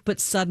life,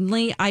 but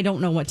suddenly I don't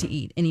know what to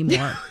eat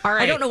anymore. All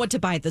right. I don't know what to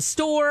buy at the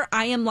store.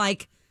 I am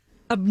like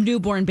a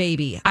newborn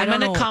baby. I'm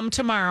going to come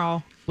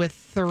tomorrow with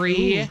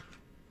 3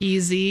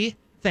 easy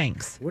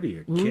things. What are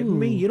you kidding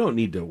me? You don't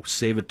need to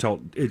save it till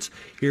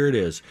here it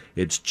is.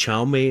 It's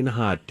chow mein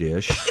hot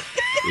dish.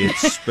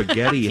 It's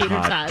spaghetti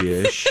hot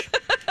dish.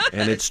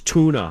 And it's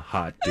tuna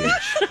hot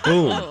dish.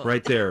 Boom,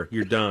 right there.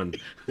 You're done.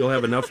 You'll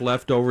have enough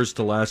leftovers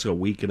to last a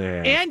week and a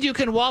half. And you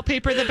can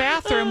wallpaper the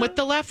bathroom with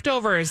the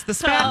leftovers, the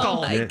spackle.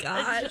 Oh, my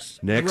gosh.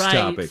 Next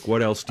topic.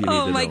 What else do you need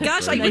to know? Oh, my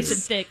gosh. Nice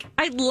and thick.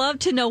 I'd love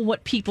to know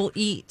what people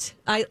eat.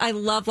 I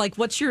love,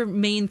 what's your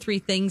main 3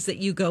 things that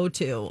you go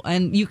to?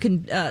 And you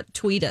can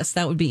tweet us.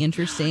 That would be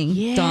interesting.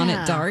 Yeah. Dawn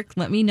at Dark.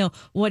 Let me know.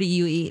 What do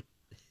you eat?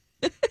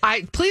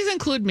 Please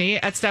include me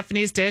at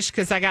Stephanie's Dish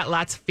because I got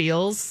lots of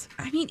feels.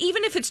 I mean,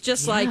 even if it's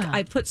just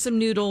I put some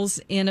noodles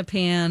in a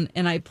pan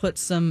and I put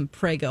some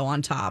Prego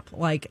on top.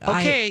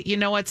 You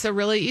know what's a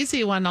really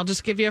easy one? I'll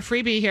just give you a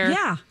freebie here.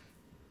 Yeah.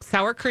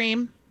 Sour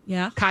cream.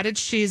 Yeah.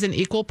 Cottage cheese in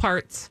equal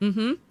parts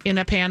in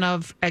a pan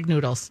of egg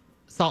noodles,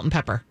 salt and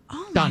pepper.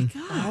 Oh, done.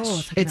 My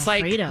gosh. It's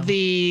like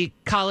the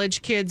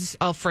college kids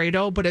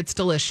Alfredo, but it's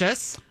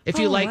delicious. If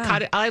you like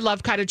I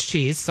love cottage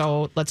cheese,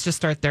 so let's just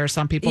start there.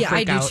 Some people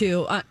freak out. I do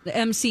too.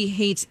 MC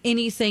hates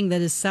anything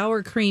that is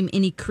sour cream,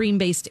 any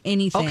cream-based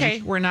anything.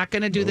 Okay, we're not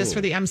going to do this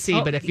for the MC,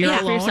 but if you're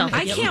alone,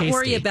 I can't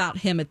worry about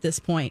him at this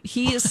point.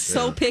 He is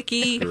so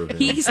picky.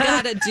 He's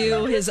got to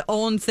do his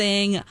own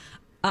thing.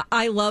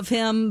 I love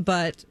him,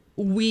 but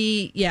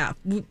we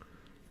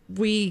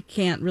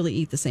can't really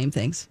eat the same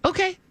things.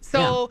 Okay.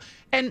 So,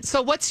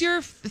 so what's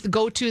your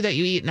go-to that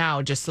you eat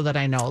now, just so that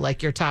I know,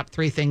 like your top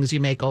 3 things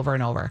you make over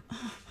and over?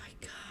 Oh, my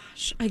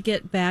gosh. I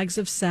get bags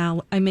of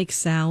salad. I make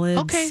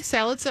salads. Okay,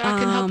 salads. I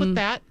can help with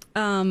that.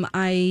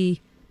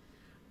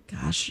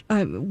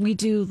 We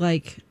do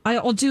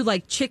I'll do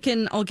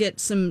chicken. I'll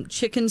get some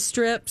chicken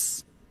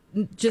strips,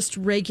 just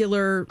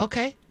regular.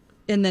 Okay.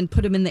 And then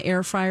put them in the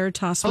air fryer,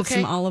 toss with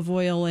some olive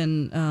oil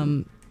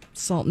and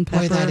salt and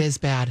pepper. Boy, that is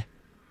bad.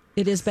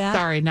 It is bad?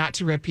 Sorry, not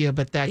to rip you,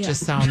 but that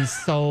just sounds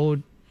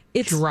so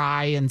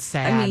dry and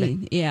sad. I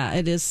mean, yeah,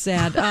 it is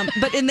sad.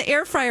 But in the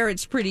air fryer,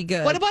 it's pretty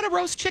good. What about a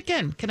roast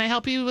chicken? Can I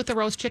help you with the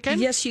roast chicken?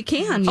 Yes, you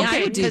can. Yeah,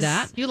 I would do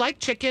that. You like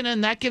chicken,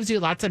 and that gives you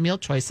lots of meal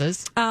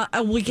choices.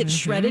 We get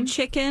shredded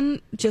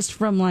chicken just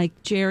from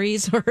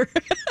Jerry's or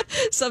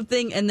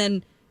something, and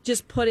then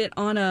just put it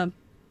on a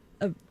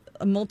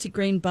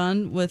multigrain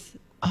bun with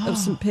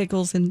some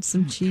pickles and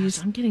some cheese.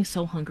 Gosh, I'm getting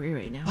so hungry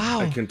right now. Wow.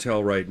 I can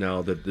tell right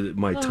now that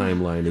my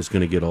timeline is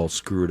going to get all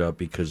screwed up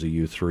because of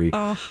you 3.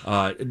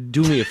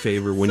 Do me a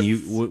favor when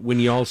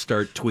you all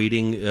start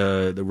tweeting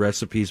the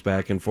recipes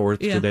back and forth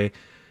today.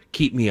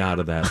 Keep me out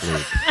of that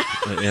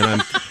loop.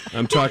 And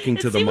I'm talking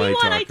to the My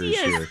Talkers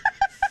here.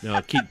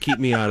 No, keep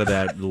me out of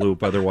that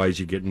loop. Otherwise,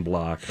 you're getting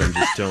blocked. I'm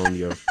just telling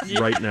you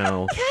right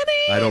now.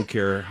 Kenny! I don't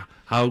care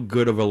how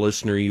good of a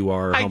listener you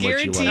are. I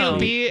guarantee you,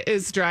 B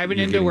is driving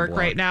into work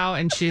right now,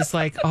 and she's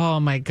like, "Oh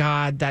my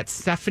God, that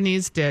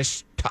Stephanie's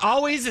Dish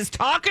always is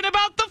talking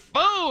about the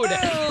food.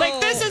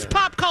 Like this is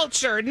pop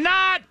culture,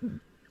 not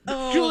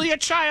Julia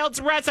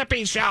Child's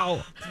recipe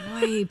show.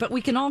 Boy, but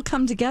we can all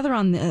come together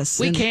on this.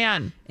 We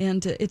can.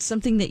 And it's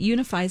something that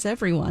unifies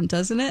everyone,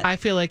 doesn't it? I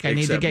feel like I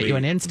need to get you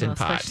an Instant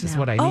Pot is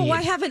what I need. Oh,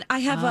 I have a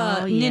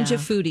Ninja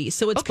Foodie,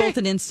 so it's both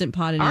an Instant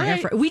Pot and an air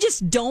fryer. We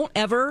just don't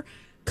ever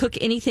cook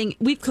anything.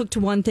 We've cooked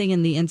one thing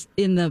in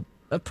the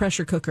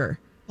pressure cooker.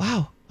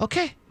 Wow.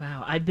 Okay.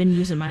 Wow. I've been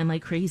using mine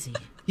like crazy.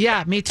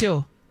 Yeah, me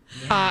too.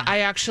 Yeah. I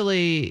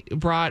actually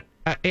brought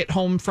it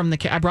home from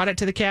I brought it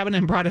to the cabin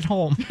and brought it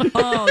home.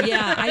 Oh,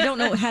 yeah. I don't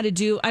know how to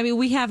do. I mean,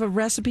 we have a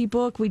recipe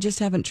book. We just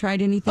haven't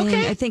tried anything.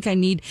 Okay. I think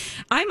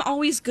I'm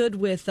always good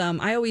with,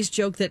 I always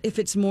joke that if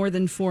it's more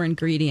than 4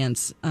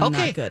 ingredients, I'm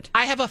not good.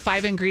 I have a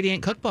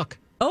 5-ingredient cookbook.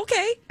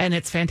 Okay. And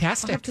it's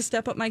fantastic. I'll have to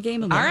step up my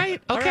game a little. All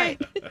right. Okay.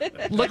 All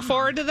right. Look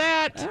forward to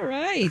that. All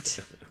right.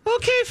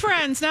 Okay,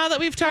 friends, now that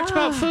we've talked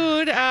about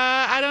food,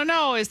 I don't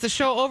know. Is the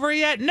show over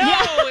yet? No,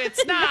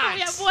 it's not. We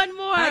have one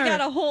more. I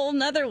got a whole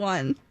nother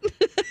one.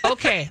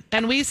 Okay,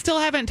 and we still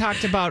haven't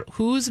talked about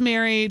who's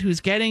married, who's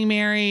getting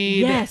married.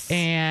 Yes.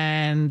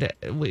 And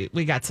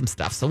we got some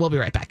stuff, so we'll be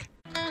right back.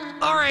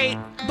 All right,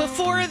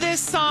 before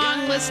this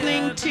song,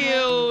 listening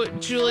to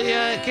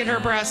Julia get her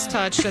breast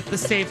touched at the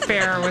state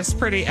fair was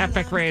pretty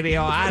epic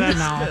radio. I don't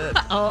know.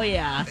 Oh,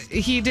 yeah.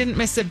 He didn't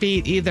miss a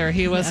beat either.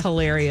 He was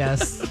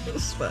hilarious. It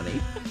was funny.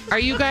 Are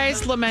you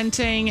guys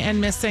lamenting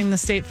and missing the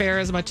state fair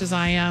as much as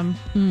I am?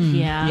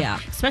 Yeah.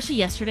 Especially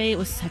yesterday. It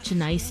was such a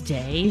nice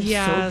day.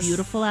 Yes. So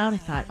beautiful out. I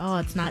thought, oh,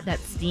 it's not that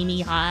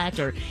steamy hot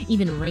or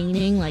even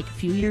raining like a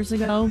few years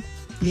ago.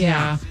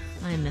 Yeah.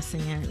 I'm missing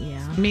it,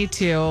 yeah. Me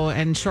too.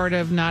 And short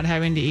of not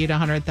having to eat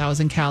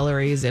 100,000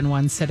 calories in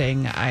one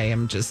sitting, I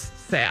am just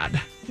sad.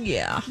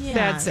 Yeah.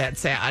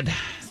 Sad.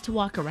 Just to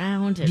walk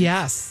around. And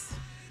Yes.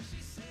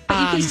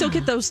 But you can still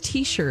get those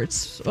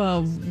T-shirts.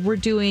 We're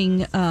doing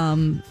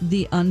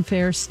the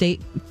Unfair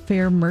State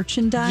Fair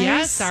merchandise.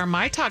 Yes, our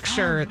My Talk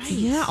shirts. Right.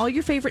 Yeah, all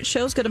your favorite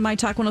shows. Go to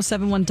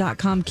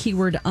mytalk1071.com,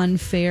 keyword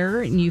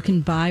unfair, and you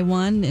can buy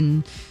one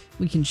and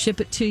we can ship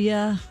it to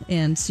you,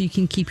 and so you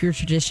can keep your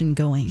tradition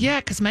going.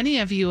 Yeah, because many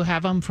of you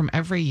have them from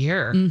every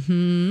year.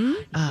 Mm-hmm.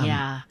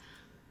 Yeah.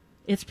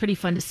 It's pretty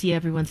fun to see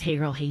everyone's Hey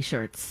Girl, Hey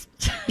shirts.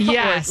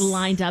 Yes. Or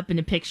lined up in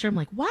a picture. I'm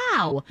like,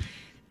 wow,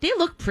 they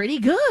look pretty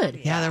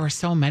good. Yeah, there were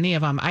so many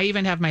of them. I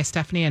even have my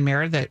Stephanie and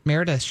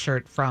Meredith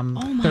shirt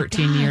from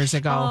 13 years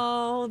ago.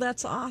 Oh,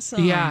 that's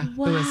awesome. Yeah,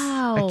 Wow. It was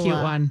a cute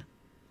one.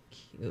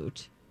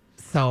 Cute.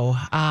 So,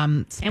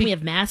 and we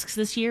have masks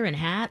this year and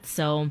hats,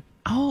 so...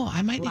 Oh,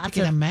 I might need to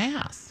get a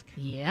mask.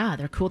 Yeah,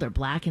 they're cool. They're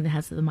black and it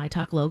has the My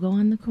Talk logo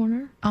on the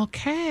corner.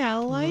 Okay, I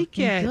like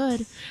Looking it.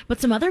 Good.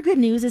 But some other good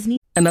news is...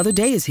 Another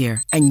day is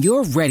here and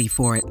you're ready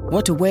for it.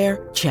 What to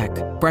wear? Check.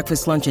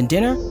 Breakfast, lunch, and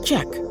dinner?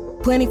 Check.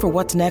 Planning for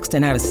what's next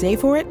and how to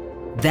save for it?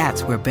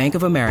 That's where Bank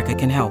of America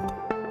can help.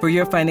 For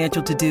your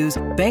financial to-dos,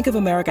 Bank of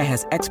America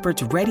has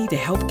experts ready to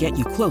help get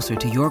you closer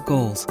to your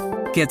goals.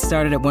 Get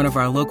started at one of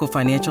our local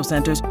financial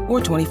centers or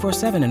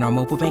 24/7 in our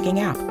mobile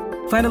banking app.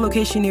 Find a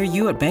location near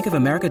you at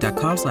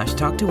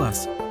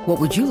bankofamerica.com/talktous. What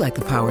would you like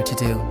the power to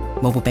do?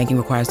 Mobile banking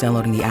requires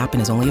downloading the app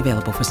and is only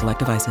available for select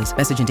devices.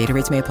 Message and data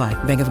rates may apply.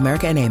 Bank of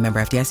America NA,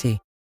 member FDIC.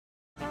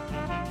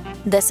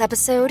 This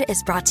episode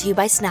is brought to you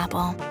by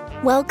Snapple.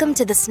 Welcome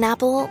to the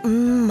Snapple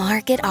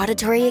Market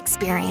Auditory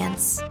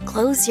Experience.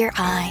 Close your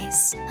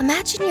eyes.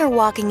 Imagine you're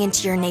walking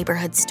into your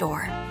neighborhood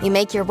store. You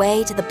make your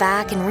way to the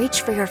back and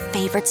reach for your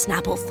favorite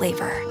Snapple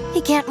flavor.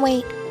 You can't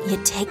wait. You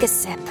take a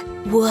sip.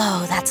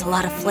 Whoa, that's a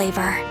lot of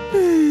flavor.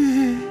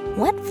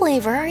 What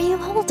flavor are you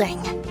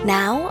holding?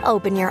 Now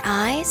open your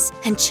eyes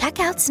and check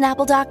out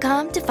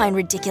Snapple.com to find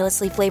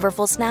ridiculously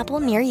flavorful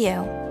Snapple near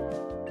you.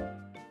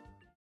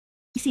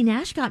 Casey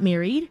Nash got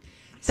married.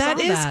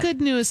 That is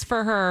good news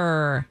for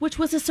her. Which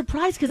was a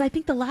surprise because I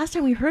think the last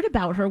time we heard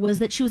about her was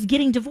that she was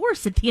getting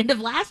divorced at the end of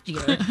last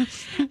year.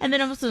 And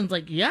then all of a sudden it's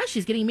like, yeah,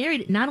 she's getting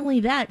married. Not only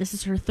that, this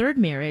is her third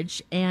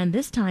marriage, and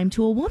this time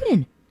to a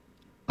woman.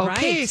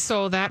 Okay, Right.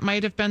 so that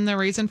might have been the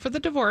reason for the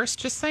divorce.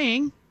 Just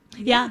saying.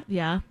 Yeah.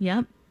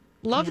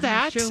 Love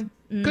that. That's true.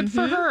 Good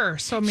for her.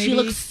 So maybe she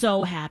looks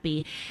so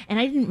happy. And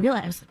I didn't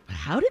realize,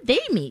 how did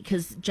they meet?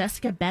 Because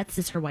Jessica Betts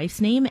is her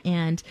wife's name,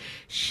 and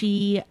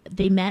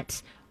they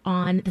met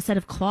on the set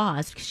of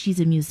Claws because she's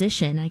a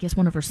musician. I guess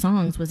one of her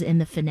songs was in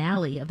the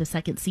finale of the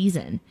second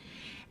season.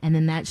 And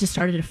then that just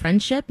started a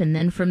friendship. And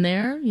then from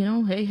there,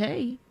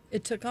 hey.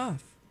 It took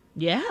off.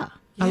 Yeah.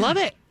 I love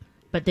it.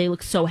 But they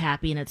look so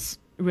happy, and it's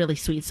really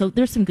sweet. So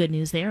there's some good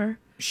news there.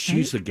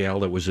 She's the gal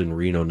that was in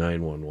Reno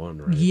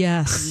 911, right?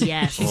 Yes.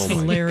 Yes. Oh my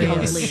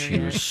hilarious. God, she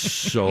was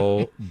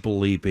so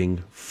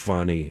bleeping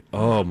funny.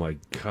 Oh my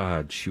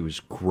God, she was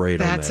great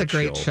on that That's a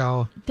great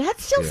show. That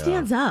still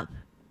stands up.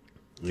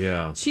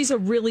 Yeah. She's a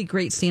really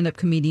great stand-up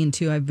comedian,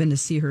 too. I've been to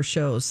see her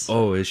shows.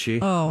 Oh, is she?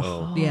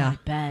 Oh, yeah. I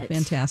bet.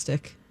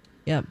 Fantastic.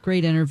 Yep,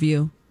 great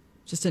interview.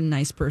 Just a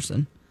nice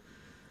person.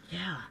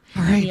 Yeah.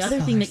 All And right, the other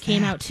so thing that there's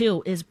came that. out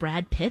too is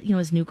Brad Pitt,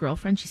 his new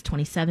girlfriend. She's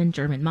 27,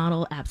 German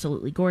model,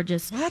 absolutely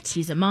gorgeous. What?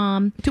 She's a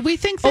mom. Do we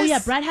think Oh this? yeah,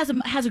 Brad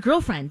has a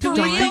girlfriend. Do we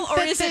Dawn. think Real or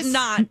that is it this-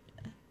 not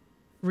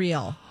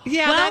real?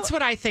 Yeah, Well, that's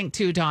what I think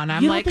too, Dawn.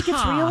 I'm You don't like, think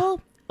it's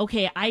real?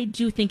 okay, I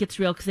do think it's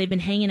real because they've been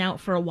hanging out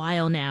for a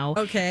while now.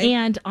 Okay.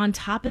 And on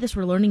top of this,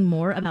 we're learning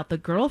more about the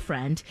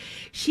girlfriend.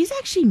 She's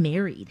actually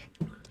married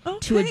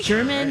to a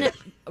German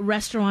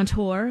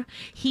restaurateur.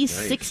 He's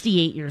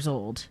 68 years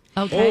old.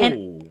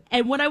 Okay.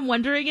 And what I'm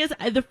wondering is,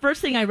 the first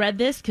thing I read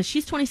this, because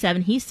she's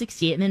 27, he's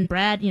 68, and then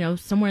Brad,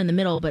 somewhere in the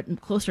middle,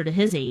 but closer to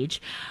his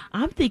age.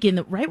 I'm thinking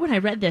that right when I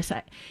read this,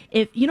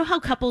 if you know how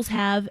couples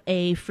have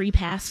a free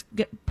pass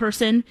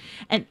person,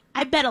 and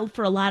I bet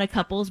for a lot of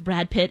couples,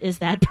 Brad Pitt is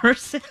that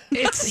person.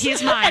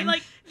 He's mine.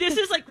 And this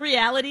is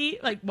reality.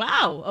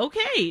 Wow,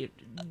 okay,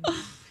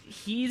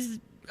 he's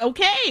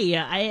okay,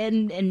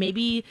 and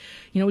maybe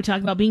we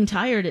talk about being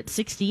tired at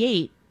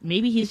 68.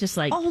 Maybe he's just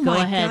go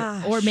ahead.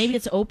 Gosh. Or maybe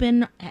it's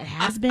open. It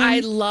has been. I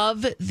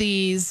love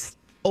these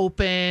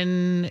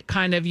open,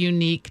 kind of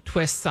unique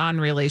twists on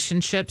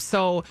relationships.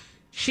 So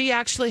she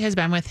actually has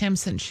been with him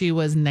since she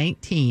was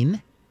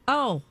 19.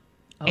 Oh.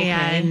 Okay.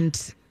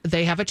 And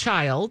they have a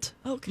child.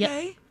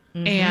 Okay. Yep.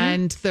 Mm-hmm.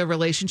 And the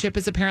relationship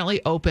is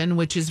apparently open,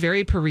 which is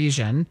very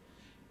Parisian.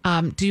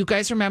 Do you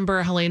guys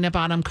remember Helena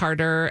Bonham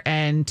Carter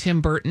and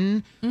Tim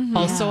Burton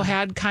also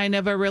had kind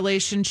of a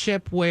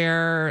relationship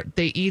where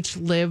they each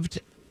lived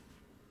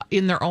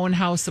in their own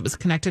house that was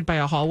connected by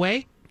a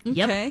hallway?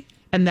 Okay.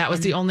 And that was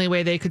the only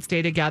way they could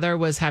stay together,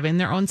 was having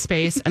their own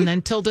space. And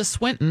then Tilda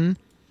Swinton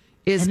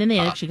is... And then they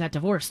actually got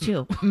divorced,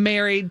 too.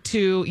 Married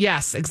to...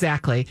 Yes,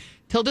 exactly.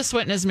 Tilda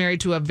Swinton is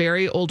married to a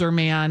very older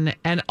man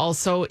and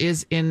also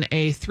is in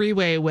a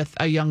three-way with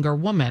a younger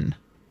woman.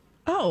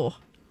 Oh.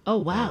 Oh,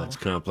 wow. That's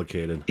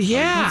complicated.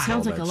 Yeah. That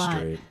sounds like a lot.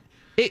 Straight.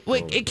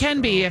 It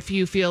can be if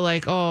you feel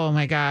like, oh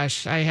my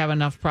gosh, I have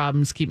enough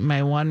problems keeping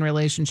my one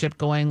relationship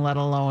going, let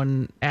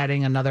alone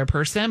adding another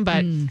person.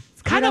 But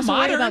it's kind of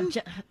modern.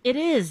 It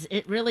is.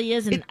 It really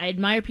is. And I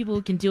admire people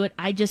who can do it.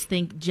 I just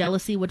think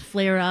jealousy would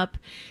flare up,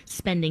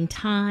 spending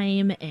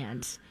time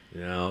and...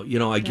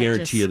 I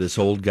guarantee you this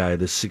old guy,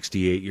 this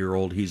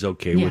 68-year-old, he's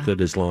okay with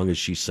it as long as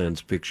she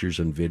sends pictures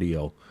and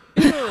video.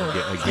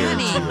 I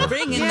guarantee you.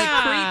 Bring in the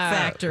creep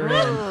factor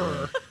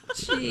in.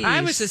 Jeez.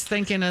 I was just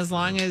thinking, as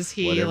long as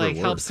he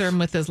helps him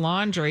with his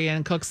laundry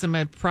and cooks him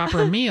a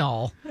proper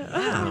meal.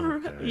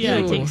 He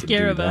takes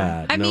care of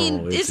him. I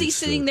mean, is he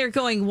sitting there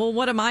going, well,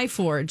 what am I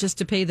for? Just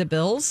to pay the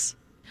bills?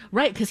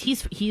 Right, because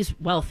he's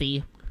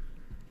wealthy.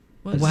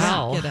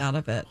 Well, get out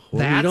of it.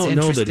 That's we don't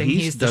know that interesting. he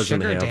He's the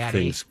doesn't sugar have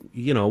daddy. things.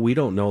 We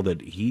don't know that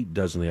he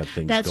doesn't have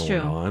things That's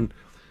going true. on.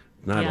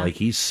 Not like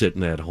he's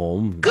sitting at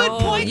home. Good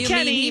point, you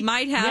Kenny. mean he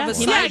might have a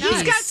side Yeah,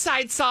 he's piece. got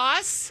side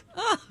sauce.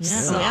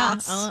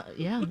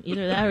 Yeah,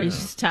 either that or he's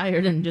just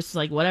tired and just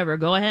whatever.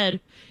 Go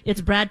ahead. It's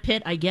Brad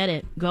Pitt. I get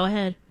it. Go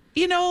ahead.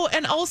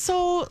 And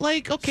also,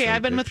 okay,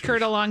 I've been with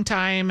Kurt a long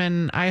time,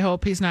 and I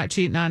hope he's not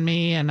cheating on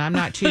me, and I'm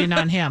not cheating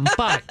on him.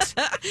 But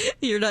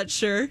you're not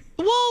sure?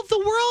 Well, the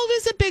world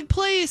is a big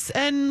place,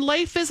 and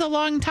life is a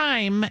long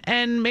time,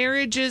 and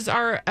marriages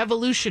are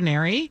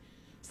evolutionary.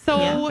 So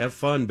have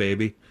fun,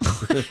 baby.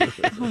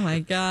 Oh my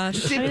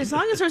gosh. I mean, as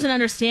long as there's an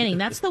understanding,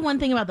 that's the one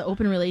thing about the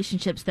open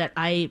relationships that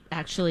I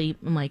actually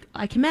am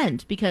I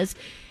commend, because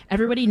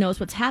everybody knows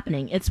what's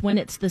happening. It's when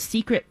it's the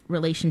secret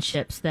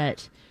relationships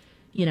that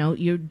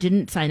you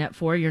didn't sign up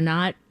for, you're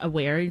not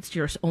aware, it's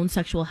your own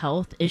sexual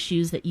health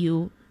issues that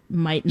you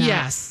might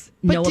not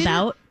know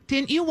about.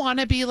 Didn't you want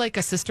to be like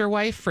a sister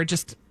wife for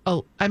just,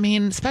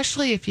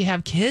 especially if you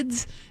have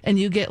kids and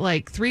you get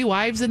 3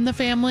 wives in the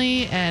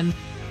family and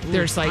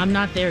there's I'm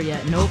not there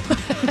yet. Nope.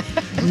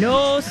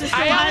 No sister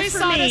wife. I always for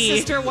thought me. a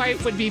sister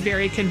wife would be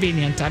very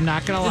convenient. I'm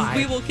not going to lie.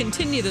 We will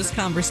continue this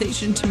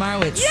conversation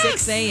tomorrow at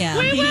 6 a.m.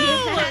 We will.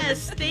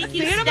 Yes. Thank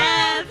you,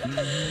 Steph.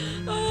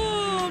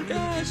 Oh,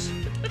 gosh.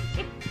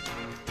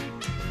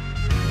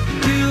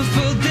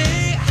 Beautiful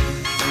day.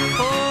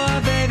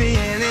 Oh, baby,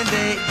 any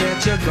day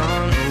that you're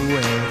gone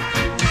away.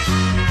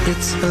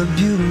 It's a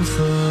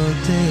beautiful